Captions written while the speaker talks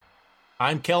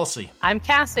I'm Kelsey. I'm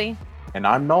Cassie. And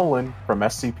I'm Nolan from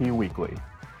SCP Weekly.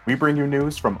 We bring you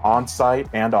news from on-site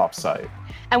and off-site.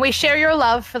 And we share your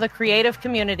love for the creative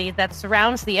community that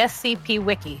surrounds the SCP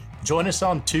Wiki. Join us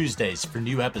on Tuesdays for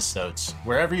new episodes,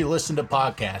 wherever you listen to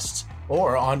podcasts,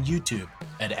 or on YouTube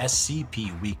at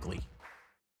SCP Weekly.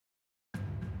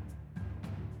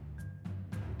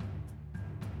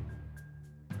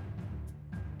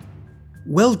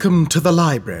 Welcome to the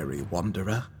library,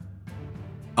 Wanderer.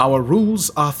 Our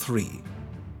rules are 3.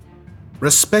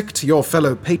 Respect your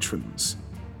fellow patrons.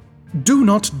 Do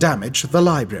not damage the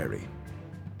library.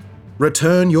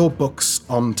 Return your books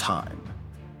on time.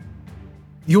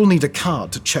 You'll need a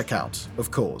card to check out, of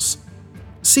course.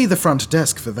 See the front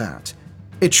desk for that.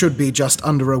 It should be just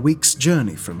under a week's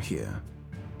journey from here.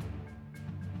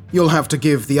 You'll have to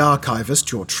give the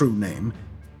archivist your true name,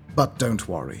 but don't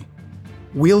worry.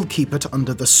 We'll keep it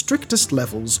under the strictest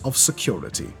levels of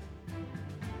security.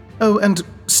 Oh, and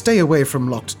stay away from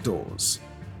locked doors.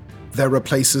 There are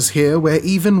places here where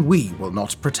even we will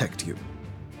not protect you.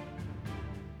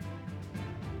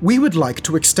 We would like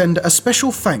to extend a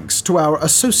special thanks to our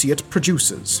associate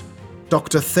producers,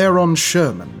 Dr. Theron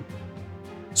Sherman,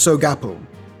 Sogapul,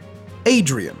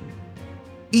 Adrian,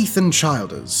 Ethan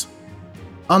Childers,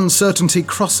 Uncertainty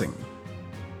Crossing,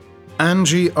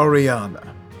 Angie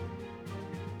Oriana,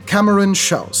 Cameron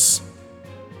Schaus,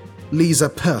 Lisa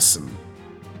Persson,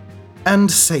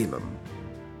 and Salem.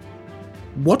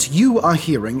 What you are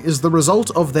hearing is the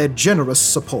result of their generous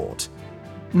support.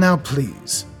 Now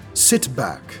please, sit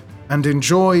back and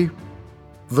enjoy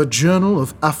the Journal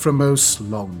of Aphromo's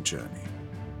Long Journey.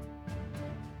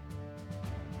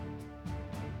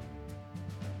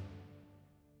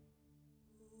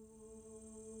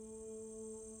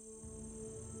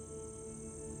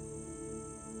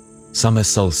 Summer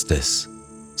solstice,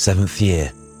 7th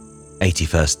year,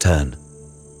 81st turn.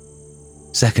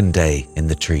 Second day in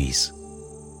the trees.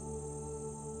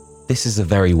 This is a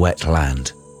very wet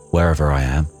land, wherever I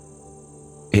am.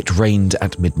 It rained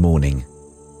at mid-morning,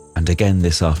 and again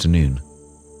this afternoon.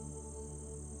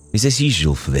 Is this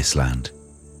usual for this land,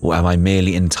 or am I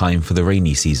merely in time for the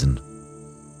rainy season?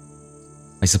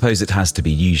 I suppose it has to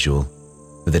be usual,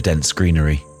 with the dense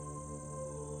greenery.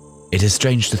 It is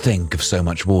strange to think of so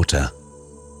much water.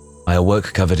 I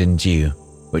awoke covered in dew,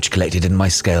 which collected in my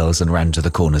scales and ran to the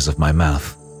corners of my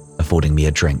mouth, affording me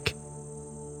a drink.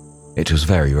 It was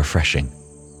very refreshing.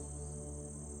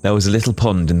 There was a little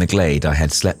pond in the glade I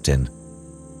had slept in,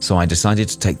 so I decided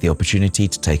to take the opportunity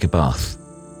to take a bath.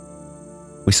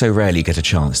 We so rarely get a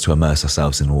chance to immerse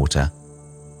ourselves in water.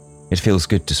 It feels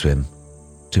good to swim,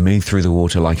 to move through the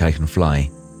water like I can fly,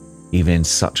 even in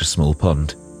such a small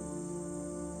pond.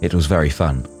 It was very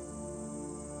fun.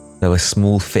 There were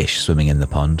small fish swimming in the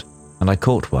pond, and I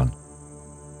caught one.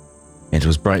 It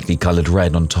was brightly coloured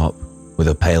red on top, with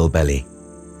a pale belly.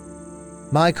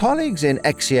 My colleagues in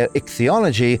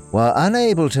exioichthyology were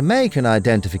unable to make an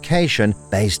identification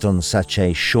based on such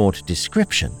a short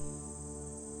description.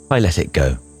 I let it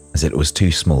go, as it was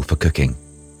too small for cooking.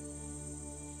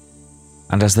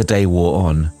 And as the day wore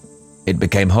on, it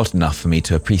became hot enough for me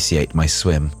to appreciate my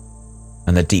swim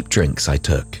and the deep drinks I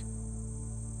took.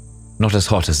 Not as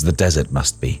hot as the desert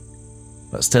must be,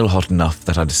 but still hot enough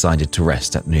that I decided to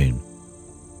rest at noon.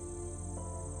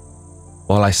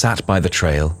 While I sat by the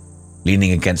trail,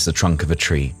 leaning against the trunk of a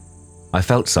tree, I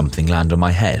felt something land on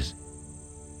my head.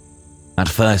 At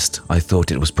first, I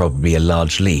thought it was probably a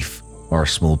large leaf or a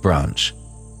small branch,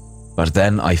 but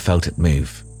then I felt it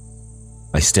move.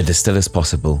 I stood as still as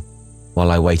possible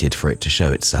while I waited for it to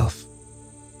show itself.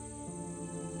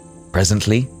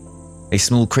 Presently, a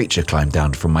small creature climbed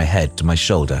down from my head to my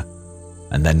shoulder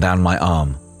and then down my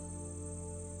arm.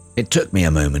 It took me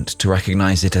a moment to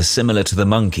recognize it as similar to the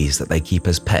monkeys that they keep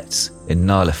as pets in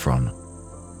Narlefron.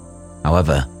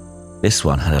 However, this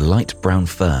one had a light brown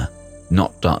fur,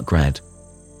 not dark red,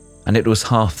 and it was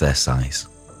half their size.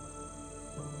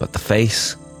 But the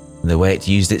face, and the way it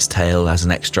used its tail as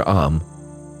an extra arm,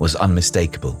 was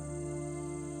unmistakable.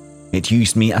 It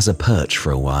used me as a perch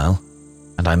for a while,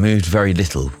 and I moved very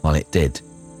little while it did,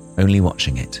 only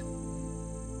watching it.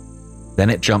 Then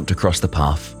it jumped across the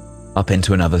path, up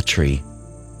into another tree,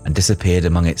 and disappeared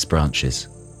among its branches.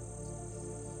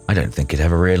 I don't think it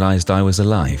ever realized I was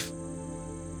alive.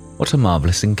 What a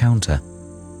marvelous encounter.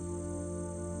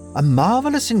 A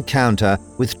marvelous encounter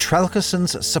with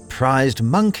Trelkerson's surprised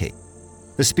monkey.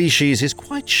 The species is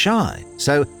quite shy,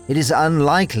 so it is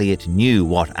unlikely it knew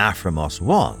what Aphromos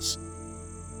was.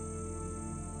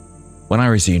 When I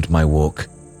resumed my walk,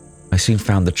 I soon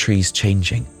found the trees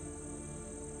changing.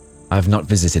 I have not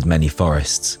visited many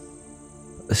forests,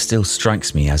 but this still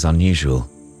strikes me as unusual.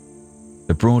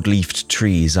 The broad-leafed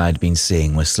trees I had been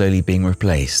seeing were slowly being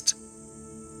replaced.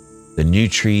 The new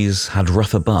trees had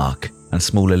rougher bark and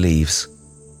smaller leaves,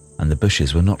 and the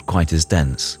bushes were not quite as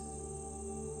dense.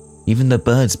 Even the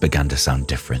birds began to sound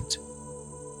different.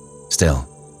 Still,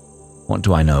 what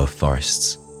do I know of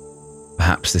forests?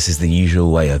 Perhaps this is the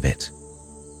usual way of it.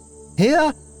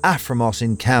 Here, Athramos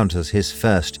encounters his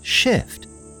first shift,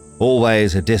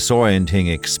 always a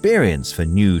disorienting experience for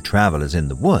new travelers in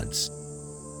the woods.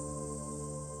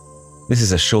 This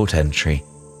is a short entry,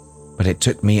 but it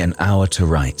took me an hour to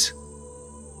write.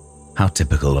 How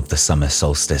typical of the summer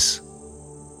solstice.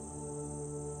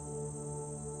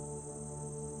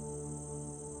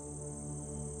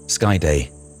 Sky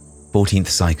Day, 14th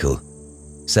cycle,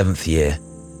 7th year,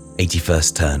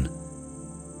 81st turn.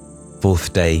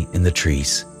 4th day in the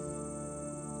trees.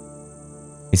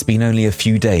 It's been only a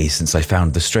few days since I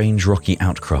found the strange rocky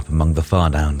outcrop among the far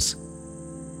downs.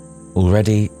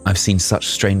 Already, I've seen such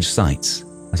strange sights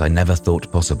as I never thought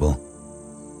possible.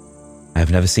 I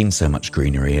have never seen so much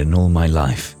greenery in all my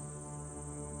life.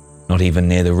 Not even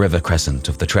near the river crescent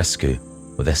of the Trescu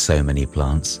were there so many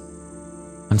plants.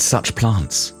 And such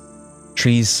plants!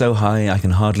 Trees so high I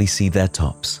can hardly see their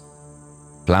tops.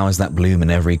 Flowers that bloom in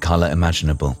every colour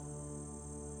imaginable.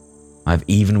 I've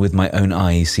even with my own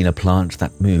eyes seen a plant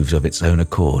that moves of its own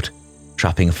accord,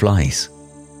 trapping flies.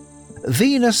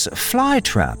 Venus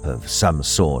flytrap of some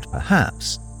sort,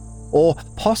 perhaps, or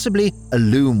possibly a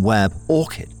loom web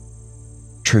orchid.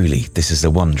 Truly, this is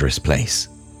a wondrous place.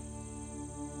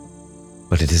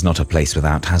 But it is not a place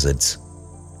without hazards.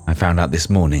 I found out this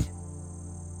morning.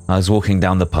 I was walking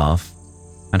down the path,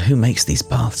 and who makes these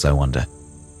paths, I wonder?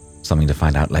 Something to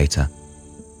find out later.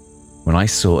 When I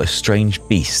saw a strange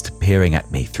beast peering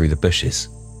at me through the bushes.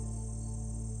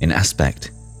 In aspect,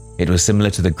 it was similar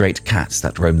to the great cats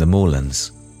that roam the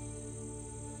moorlands,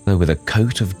 though with a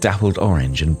coat of dappled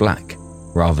orange and black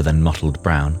rather than mottled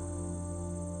brown.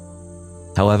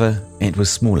 However, it was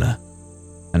smaller,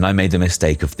 and I made the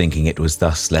mistake of thinking it was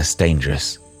thus less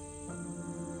dangerous.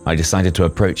 I decided to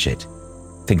approach it,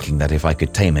 thinking that if I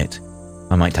could tame it,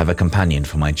 I might have a companion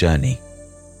for my journey.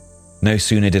 No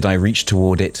sooner did I reach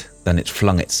toward it than it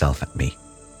flung itself at me,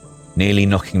 nearly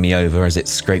knocking me over as it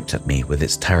scraped at me with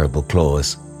its terrible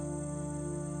claws.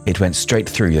 It went straight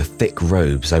through the thick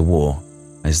robes I wore,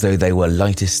 as though they were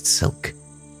lightest silk.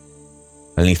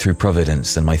 Only through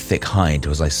Providence and my thick hide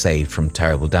was I saved from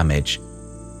terrible damage.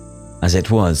 As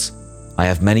it was, I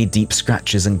have many deep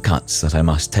scratches and cuts that I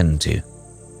must tend to,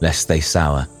 lest they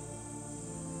sour.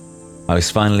 I was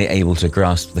finally able to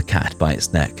grasp the cat by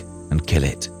its neck and kill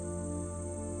it.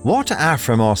 What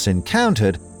Athramos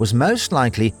encountered was most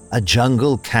likely a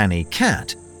jungle canny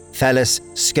cat, Felis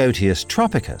scotius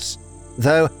tropicus,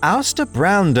 though Auster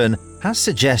Browndon has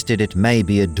suggested it may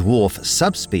be a dwarf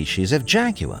subspecies of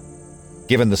jaguar.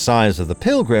 Given the size of the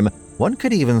pilgrim, one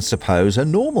could even suppose a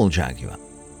normal jaguar.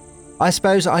 I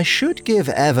suppose I should give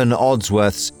Evan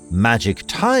Oddsworth's magic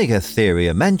tiger theory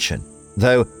a mention,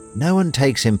 though no one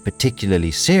takes him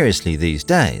particularly seriously these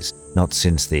days, not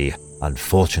since the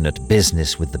unfortunate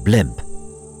business with the blimp.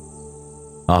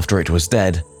 After it was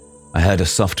dead, I heard a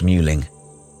soft mewling.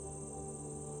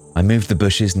 I moved the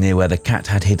bushes near where the cat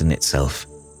had hidden itself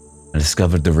and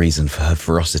discovered the reason for her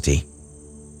ferocity.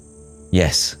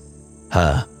 Yes,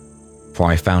 her, for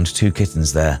I found 2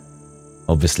 kittens there,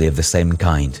 obviously of the same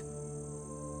kind.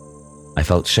 I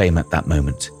felt shame at that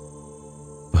moment,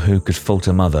 for who could fault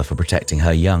a mother for protecting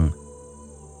her young?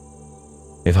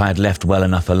 If I had left well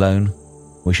enough alone,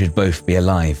 we should both be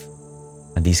alive,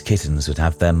 and these kittens would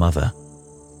have their mother.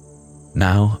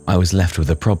 Now I was left with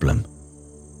a problem.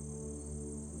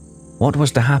 What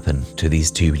was to happen to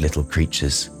these 2 little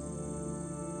creatures?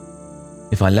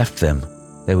 If I left them,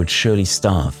 they would surely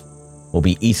starve or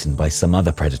be eaten by some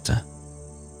other predator.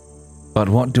 But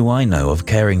what do I know of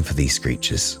caring for these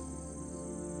creatures?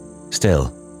 Still,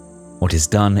 what is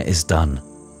done is done.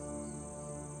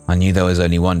 I knew there was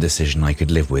only one decision I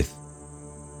could live with.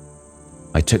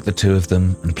 I took the 2 of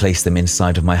them and placed them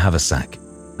inside of my haversack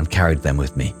and carried them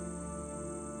with me.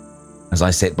 As I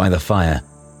sit by the fire,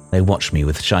 they watch me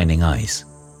with shining eyes.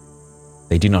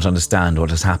 They do not understand what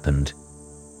has happened,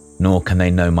 nor can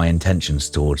they know my intentions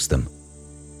towards them.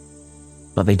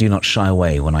 But they do not shy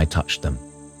away when I touch them,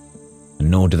 and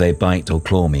nor do they bite or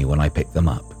claw me when I pick them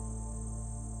up.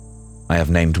 I have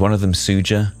named one of them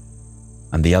Suja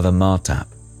and the other Martap.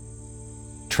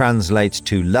 Translates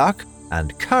to luck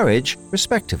and courage,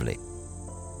 respectively.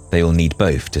 They will need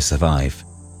both to survive.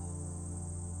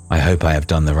 I hope I have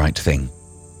done the right thing.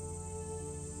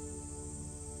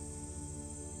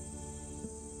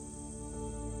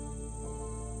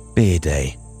 Beer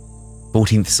Day,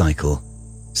 14th cycle,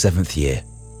 7th year,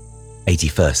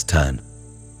 81st turn.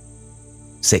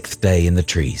 6th day in the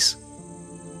trees.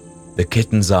 The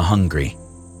kittens are hungry,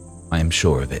 I am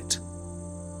sure of it.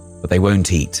 But they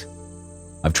won't eat.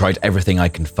 I've tried everything I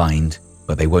can find,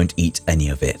 but they won't eat any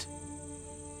of it.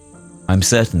 I'm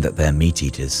certain that they're meat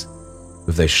eaters,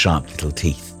 with those sharp little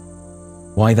teeth.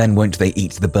 Why then won't they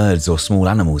eat the birds or small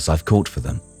animals I've caught for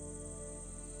them?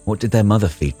 What did their mother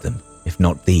feed them, if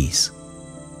not these?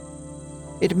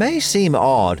 It may seem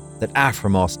odd that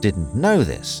Aphromas didn't know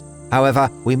this. However,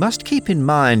 we must keep in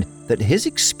mind that his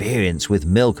experience with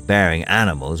milk-bearing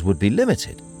animals would be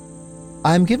limited.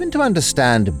 I am given to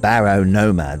understand barrow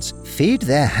nomads feed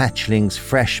their hatchlings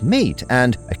fresh meat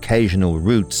and occasional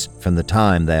roots from the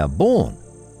time they are born.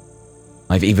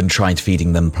 I've even tried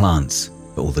feeding them plants,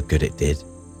 for all the good it did.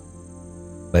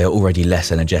 They are already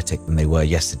less energetic than they were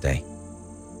yesterday.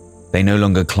 They no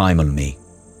longer climb on me,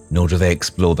 nor do they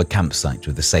explore the campsite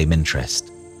with the same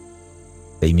interest.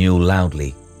 They mew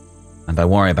loudly, and I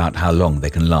worry about how long they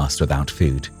can last without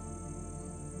food.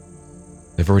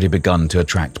 They've already begun to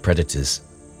attract predators.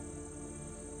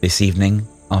 This evening,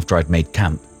 after I'd made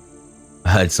camp,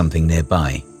 I heard something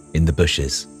nearby, in the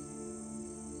bushes.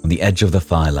 On the edge of the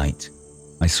firelight,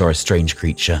 I saw a strange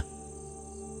creature.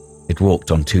 It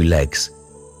walked on 2 legs,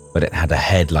 but it had a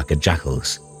head like a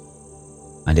jackal's,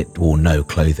 and it wore no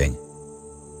clothing.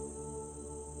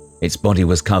 Its body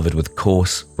was covered with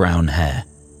coarse, brown hair.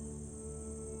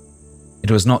 It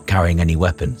was not carrying any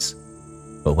weapons,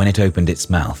 but when it opened its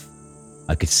mouth,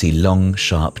 I could see long,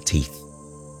 sharp teeth.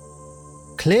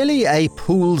 Clearly a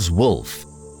Pool's wolf.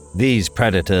 These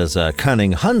predators are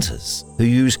cunning hunters who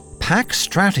use pack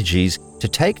strategies to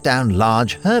take down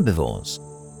large herbivores.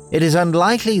 It is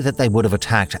unlikely that they would have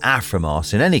attacked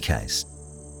Aphromas in any case.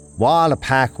 While a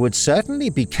pack would certainly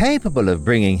be capable of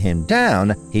bringing him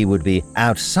down, he would be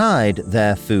outside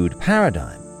their food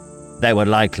paradigm. They were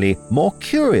likely more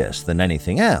curious than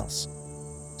anything else.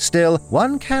 Still,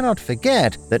 one cannot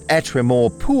forget that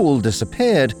Etrimor Pool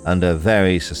disappeared under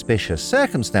very suspicious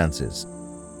circumstances.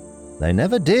 They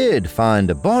never did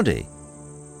find a body.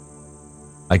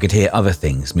 I could hear other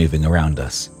things moving around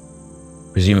us,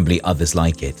 presumably others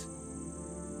like it.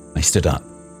 I stood up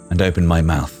and opened my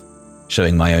mouth,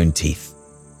 showing my own teeth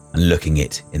and looking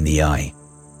it in the eye.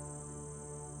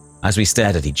 As we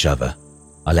stared at each other,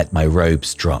 I let my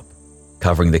robes drop,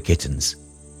 covering the kittens,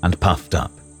 and puffed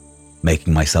up,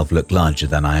 making myself look larger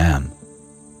than I am.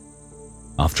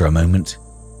 After a moment,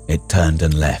 it turned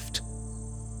and left,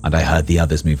 and I heard the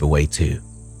others move away too.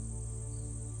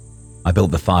 I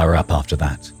built the fire up after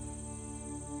that,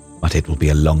 but it will be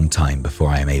a long time before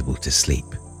I am able to sleep.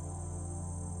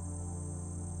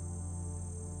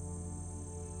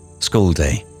 School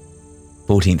day,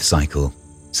 14th cycle,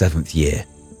 7th year,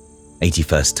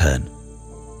 81st turn.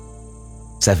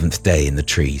 7th day in the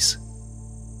trees.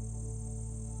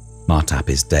 Martap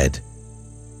is dead.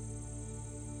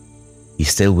 He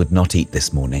still would not eat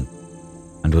this morning,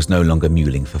 and was no longer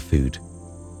mewling for food.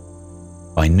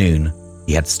 By noon,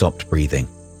 he had stopped breathing.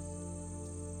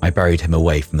 I buried him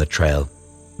away from the trail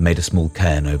and made a small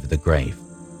cairn over the grave.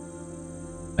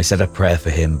 I said a prayer for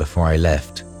him before I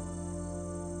left.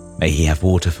 May he have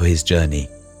water for his journey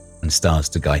and stars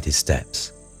to guide his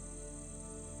steps.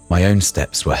 My own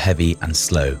steps were heavy and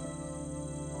slow.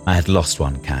 I had lost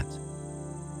one cat,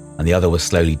 and the other was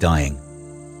slowly dying.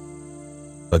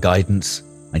 For guidance,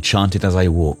 I chanted as I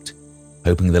walked,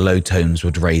 hoping the low tones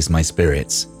would raise my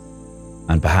spirits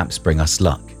and perhaps bring us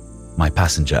luck, my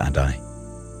passenger and I.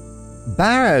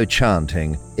 Barrow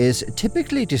chanting is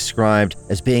typically described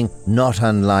as being not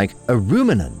unlike a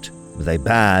ruminant with a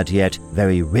bad yet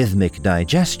very rhythmic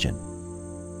digestion.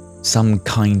 Some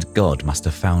kind god must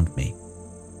have found me,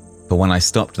 for when I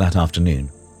stopped that afternoon,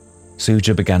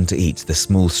 Suja began to eat the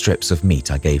small strips of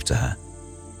meat I gave to her.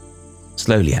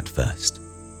 Slowly at first,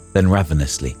 then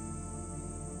ravenously.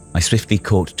 I swiftly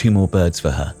caught 2 more birds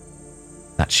for her,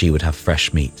 that she would have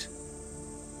fresh meat.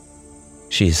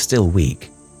 She is still weak,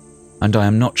 and I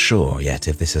am not sure yet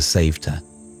if this has saved her,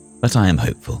 but I am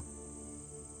hopeful.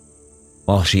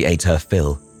 While she ate her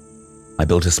fill, I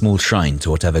built a small shrine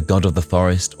to whatever god of the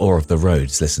forest or of the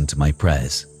roads listened to my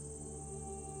prayers.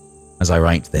 As I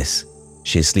write this,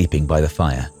 she is sleeping by the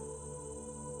fire.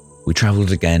 We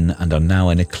travelled again and are now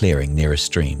in a clearing near a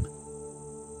stream.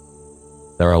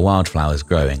 There are wildflowers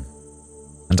growing,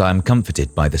 and I am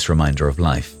comforted by this reminder of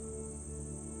life.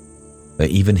 But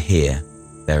even here,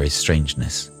 there is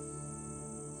strangeness.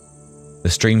 The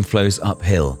stream flows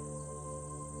uphill.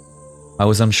 I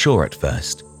was unsure at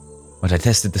first, but I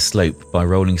tested the slope by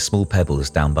rolling small pebbles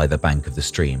down by the bank of the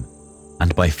stream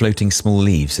and by floating small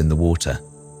leaves in the water.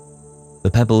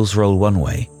 The pebbles roll one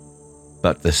way,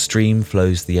 but the stream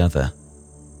flows the other.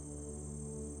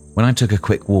 When I took a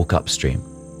quick walk upstream,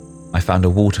 I found a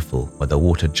waterfall where the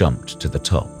water jumped to the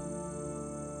top.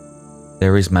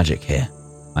 There is magic here,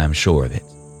 I am sure of it.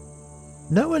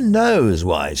 No one knows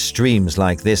why streams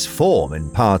like this form in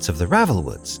parts of the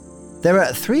Ravelwoods. There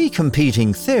are 3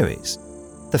 competing theories.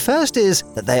 The first is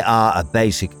that they are a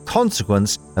basic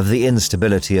consequence of the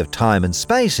instability of time and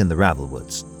space in the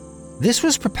Ravelwoods. This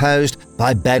was proposed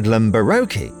by Bedlam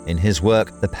Baroque in his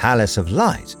work The Palace of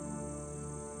Light.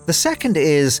 The second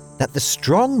is that the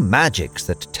strong magics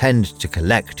that tend to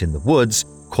collect in the woods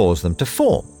cause them to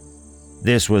form.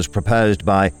 This was proposed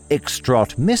by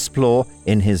Ixtrot Misplaw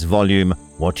in his volume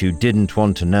What You Didn't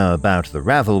Want to Know About the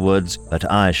Ravelwoods, But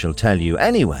I Shall Tell You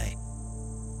Anyway.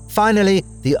 Finally,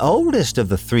 the oldest of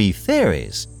the 3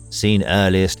 theories, seen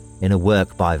earliest in a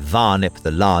work by Varnip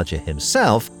the Larger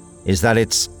himself, is that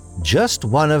it's just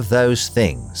one of those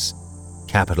things,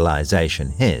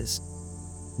 capitalization his.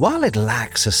 While it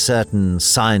lacks a certain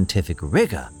scientific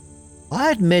rigor,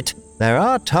 I admit there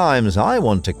are times I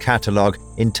want to catalogue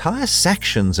entire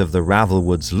sections of the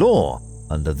Ravelwoods lore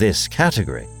under this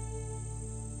category.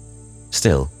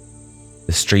 Still,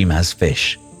 the stream has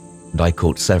fish, and I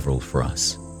caught several for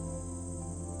us.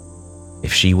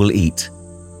 If she will eat,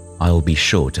 I will be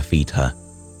sure to feed her.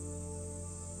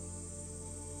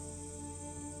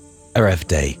 Erev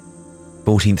Day,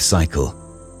 14th cycle,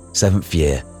 7th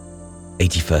year,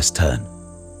 81st turn.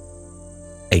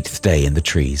 8th day in the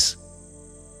trees.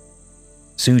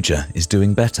 Suja is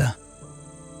doing better.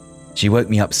 She woke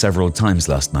me up several times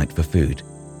last night for food,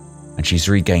 and she's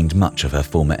regained much of her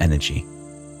former energy.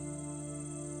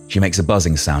 She makes a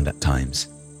buzzing sound at times.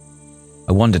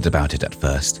 I wondered about it at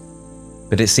first,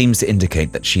 but it seems to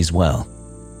indicate that she's well.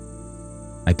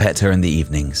 I pet her in the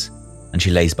evenings, and she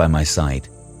lays by my side.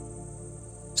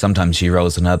 Sometimes she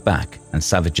rolls on her back and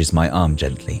savages my arm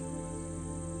gently.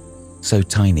 So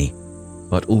tiny,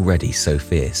 but already so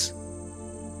fierce.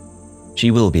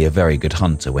 She will be a very good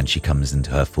hunter when she comes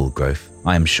into her full growth,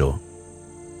 I am sure.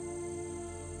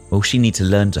 Will she need to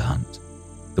learn to hunt,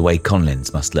 the way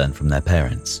conlins must learn from their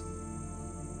parents?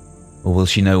 Or will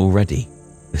she know already,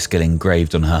 the skill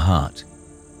engraved on her heart,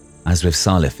 as with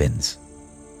Salifins?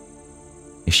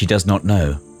 If she does not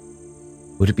know,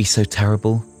 would it be so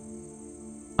terrible?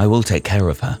 I will take care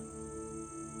of her.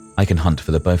 I can hunt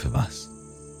for the both of us.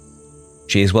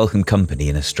 She is welcome company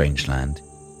in a strange land,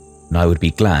 and I would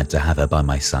be glad to have her by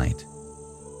my side.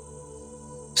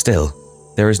 Still,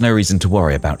 there is no reason to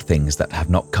worry about things that have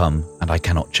not come and I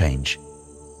cannot change.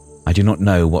 I do not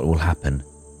know what will happen,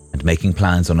 and making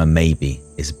plans on a maybe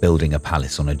is building a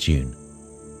palace on a dune.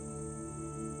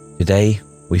 Today,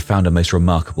 we found a most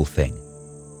remarkable thing.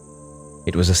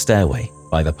 It was a stairway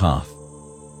by the path.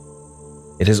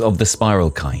 It is of the spiral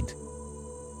kind,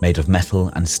 made of metal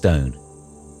and stone.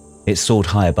 It soared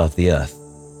high above the earth,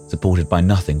 supported by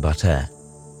nothing but air.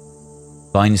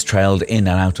 Vines trailed in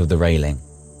and out of the railing,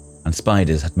 and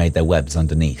spiders had made their webs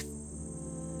underneath.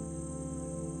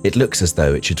 It looks as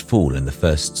though it should fall in the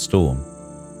first storm,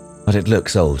 but it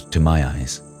looks old to my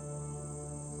eyes.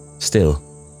 Still,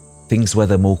 things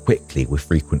weather more quickly with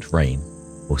frequent rain,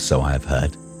 or so I have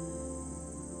heard.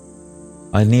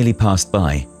 I nearly passed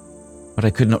by, but I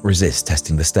could not resist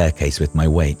testing the staircase with my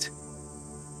weight.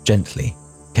 Gently,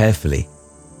 carefully,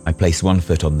 I placed one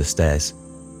foot on the stairs,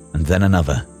 and then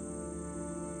another.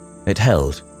 It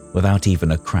held without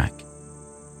even a crack.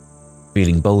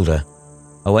 Feeling bolder,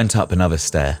 I went up another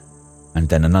stair, and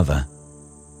then another.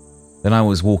 Then I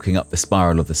was walking up the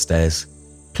spiral of the stairs,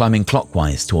 climbing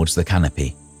clockwise towards the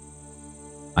canopy.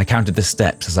 I counted the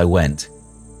steps as I went,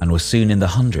 and was soon in the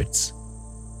hundreds.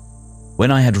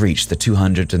 When I had reached the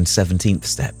 217th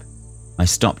step, I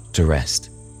stopped to rest.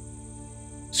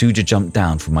 Suja jumped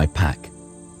down from my pack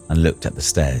and looked at the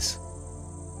stairs.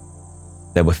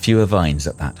 There were fewer vines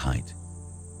at that height,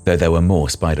 though there were more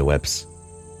spiderwebs.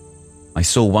 I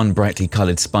saw one brightly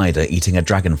coloured spider eating a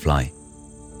dragonfly,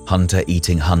 hunter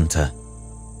eating hunter.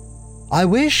 I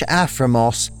wish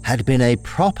Aframos had been a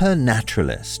proper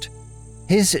naturalist.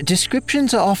 His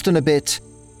descriptions are often a bit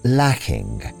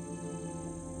lacking.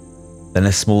 Then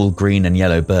a small green and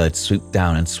yellow bird swooped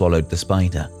down and swallowed the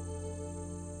spider.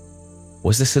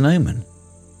 Was this an omen?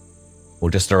 Or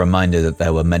just a reminder that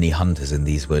there were many hunters in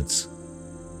these woods?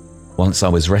 Once I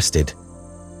was rested,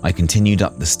 I continued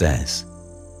up the stairs,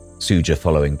 Suja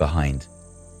following behind.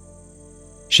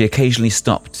 She occasionally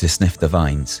stopped to sniff the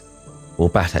vines or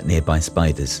bat at nearby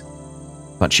spiders,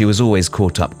 but she was always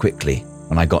caught up quickly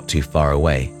when I got too far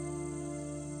away.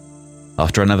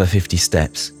 After another 50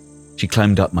 steps, she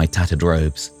climbed up my tattered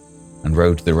robes and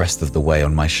rode the rest of the way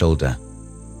on my shoulder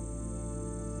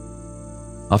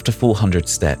After 400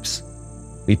 steps,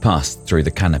 we passed through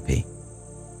the canopy.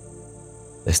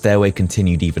 The stairway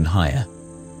continued even higher.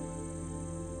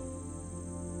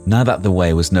 Now that the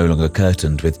way was no longer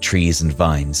curtained with trees and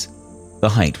vines, the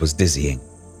height was dizzying.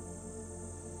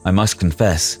 I must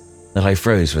confess that I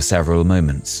froze for several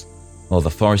moments while the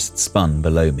forest spun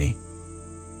below me.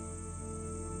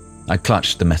 I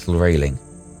clutched the metal railing,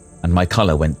 and my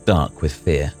colour went dark with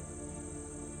fear.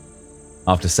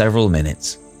 After several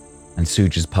minutes, and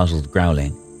Suja's puzzled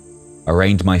growling, I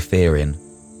reined my fear in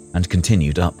and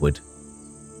continued upward.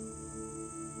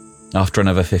 After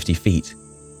another 50 feet,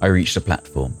 I reached a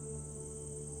platform.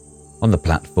 On the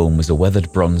platform was a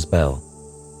weathered bronze bell.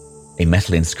 A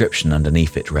metal inscription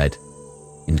underneath it read,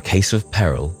 "In case of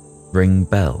peril, ring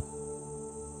bell."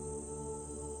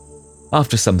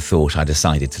 After some thought, I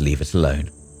decided to leave it alone.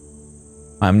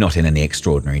 I am not in any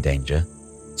extraordinary danger,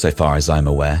 so far as I am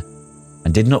aware,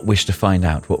 and did not wish to find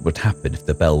out what would happen if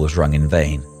the bell was rung in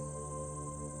vain.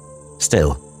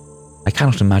 Still, I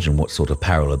cannot imagine what sort of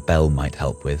peril a bell might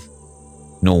help with,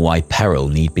 nor why peril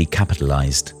need be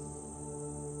capitalized.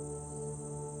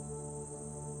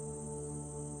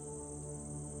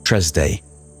 Tresday,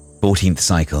 14th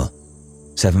cycle,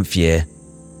 7th year,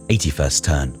 81st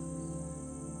turn.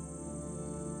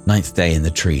 9th day in the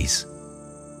trees.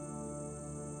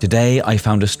 Today I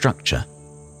found a structure.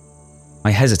 I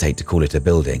hesitate to call it a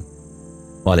building.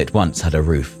 While it once had a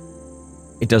roof,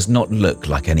 it does not look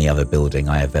like any other building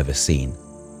I have ever seen.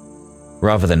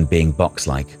 Rather than being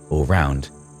box-like or round,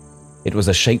 it was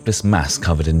a shapeless mass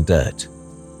covered in dirt.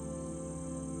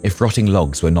 If rotting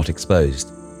logs were not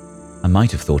exposed, I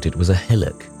might have thought it was a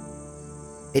hillock.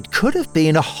 It could have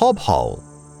been a hobhole.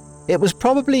 It was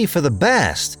probably for the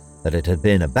best that it had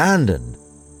been abandoned.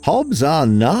 Hobs are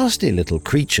nasty little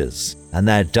creatures, and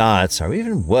their diets are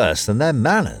even worse than their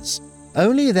manners.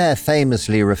 Only their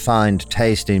famously refined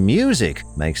taste in music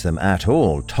makes them at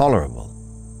all tolerable.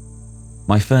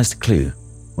 My first clue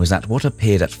was that what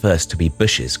appeared at first to be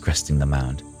bushes cresting the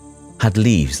mound had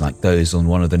leaves like those on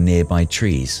one of the nearby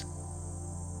trees.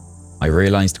 I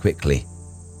realized quickly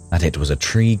that it was a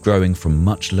tree growing from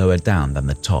much lower down than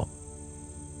the top.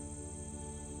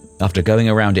 After going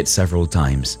around it several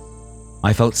times,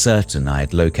 I felt certain I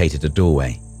had located a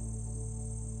doorway.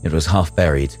 It was half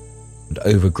buried and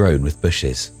overgrown with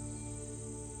bushes,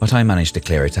 but I managed to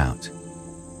clear it out.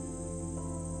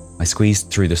 I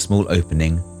squeezed through the small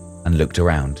opening and looked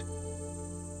around.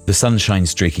 The sunshine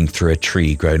streaking through a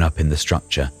tree grown up in the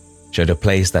structure showed a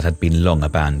place that had been long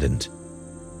abandoned.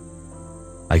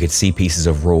 I could see pieces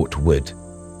of wrought wood,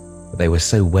 but they were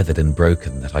so weathered and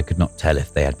broken that I could not tell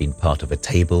if they had been part of a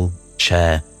table,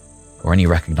 chair, or any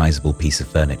recognizable piece of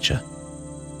furniture.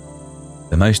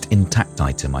 The most intact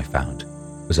item I found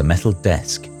was a metal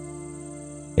desk.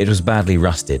 It was badly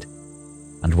rusted,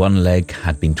 and one leg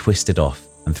had been twisted off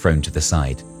and thrown to the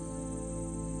side.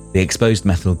 The exposed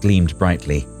metal gleamed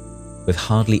brightly, with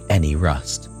hardly any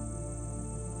rust.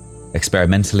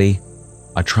 Experimentally,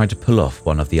 I tried to pull off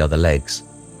one of the other legs,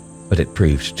 but it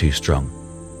proved too strong,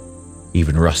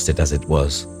 even rusted as it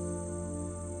was.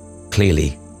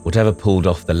 Clearly, whatever pulled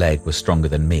off the leg was stronger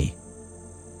than me.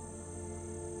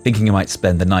 Thinking I might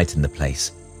spend the night in the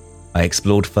place, I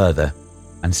explored further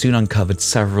and soon uncovered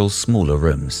several smaller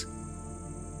rooms.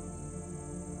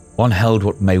 One held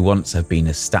what may once have been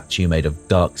a statue made of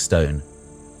dark stone.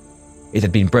 It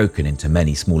had been broken into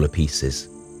many smaller pieces.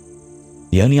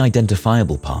 The only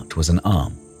identifiable part was an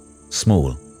arm,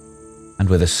 small, and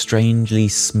with a strangely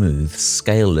smooth,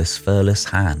 scaleless, furless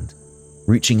hand,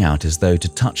 reaching out as though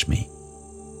to touch me.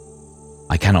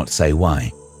 I cannot say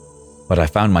why, but I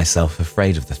found myself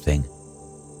afraid of the thing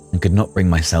and could not bring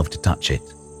myself to touch it.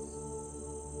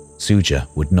 Suja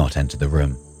would not enter the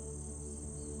room.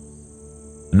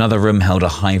 Another room held a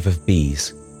hive of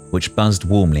bees, which buzzed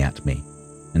warmly at me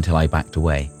until I backed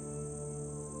away.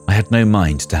 I had no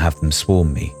mind to have them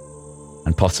swarm me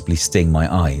and possibly sting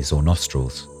my eyes or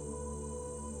nostrils.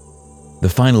 The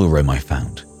final room I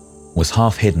found was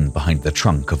half hidden behind the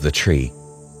trunk of the tree.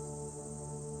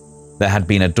 There had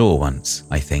been a door once,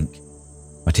 I think,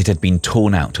 but it had been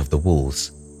torn out of the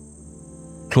walls.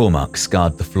 Claw marks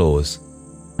scarred the floors,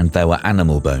 and there were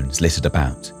animal bones littered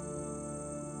about.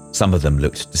 Some of them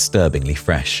looked disturbingly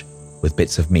fresh, with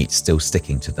bits of meat still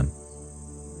sticking to them.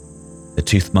 The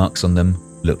tooth marks on them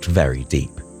looked very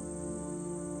deep.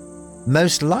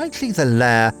 Most likely the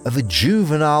lair of a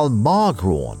juvenile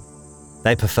Margrawn.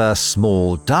 They prefer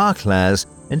small, dark lairs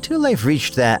until they've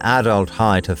reached their adult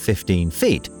height of 15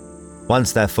 feet.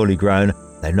 Once they're fully grown,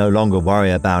 they no longer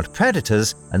worry about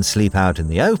predators and sleep out in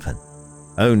the open.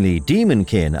 Only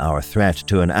demonkin are a threat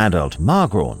to an adult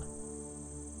Margrawn.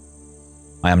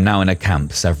 I am now in a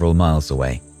camp several miles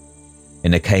away,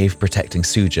 in a cave protecting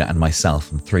Suja and myself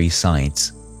from 3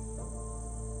 sides.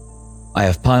 I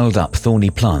have piled up thorny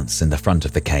plants in the front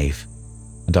of the cave,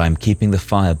 and I am keeping the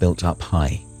fire built up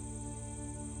high.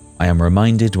 I am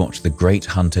reminded what the great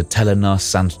hunter Telenar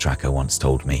Sandtracker once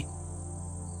told me.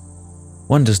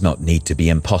 One does not need to be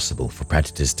impossible for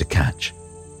predators to catch,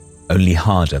 only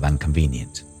harder than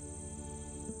convenient.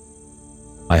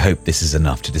 I hope this is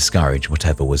enough to discourage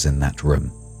whatever was in that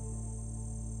room.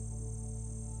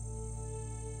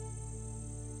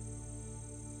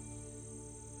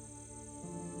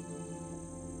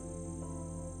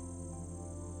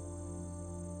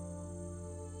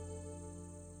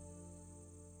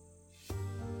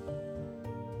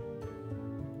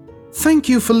 Thank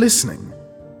you for listening.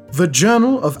 The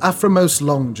Journal of Aphromo's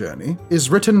Long Journey is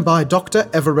written by Dr.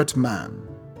 Everett Mann.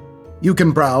 You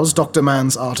can browse Dr.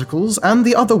 Mann's articles and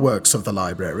the other works of the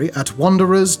library at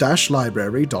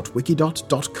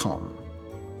wanderers-library.wikidot.com.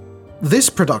 This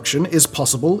production is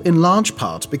possible in large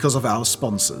part because of our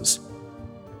sponsors: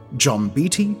 John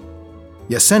Beatty,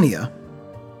 Yesenia,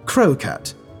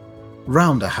 Crowcat,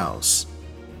 Rounder House,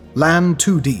 Land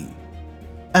 2D,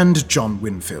 and John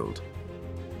Winfield.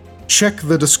 Check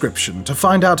the description to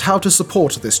find out how to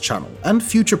support this channel and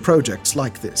future projects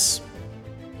like this.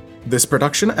 This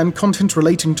production and content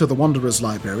relating to the Wanderers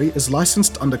Library is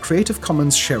licensed under Creative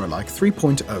Commons Sharealike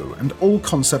 3.0, and all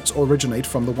concepts originate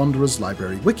from the Wanderers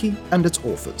Library Wiki and its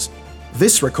authors.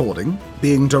 This recording,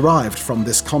 being derived from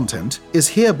this content, is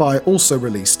hereby also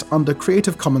released under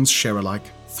Creative Commons Sharealike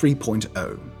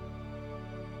 3.0.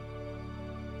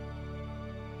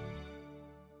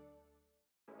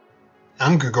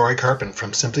 I'm Grigori Karpin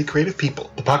from Simply Creative People,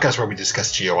 the podcast where we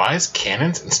discuss GOIs,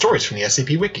 canons, and stories from the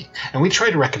SCP Wiki, and we try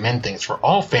to recommend things for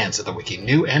all fans of the Wiki,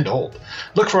 new and old.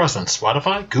 Look for us on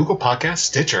Spotify, Google Podcasts,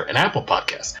 Stitcher, and Apple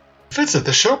Podcasts. Visit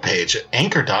the show page at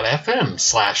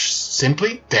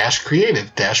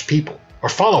anchor.fm/simply-creative-people, or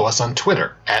follow us on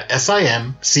Twitter at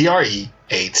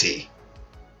SIMCREAT.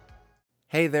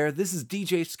 Hey there, this is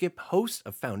DJ Skip, host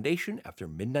of Foundation After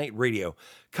Midnight Radio,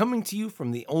 coming to you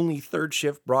from the only third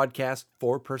shift broadcast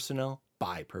for personnel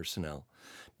by personnel.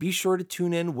 Be sure to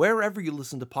tune in wherever you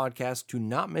listen to podcasts to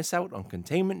not miss out on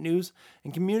containment news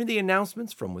and community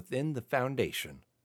announcements from within the Foundation.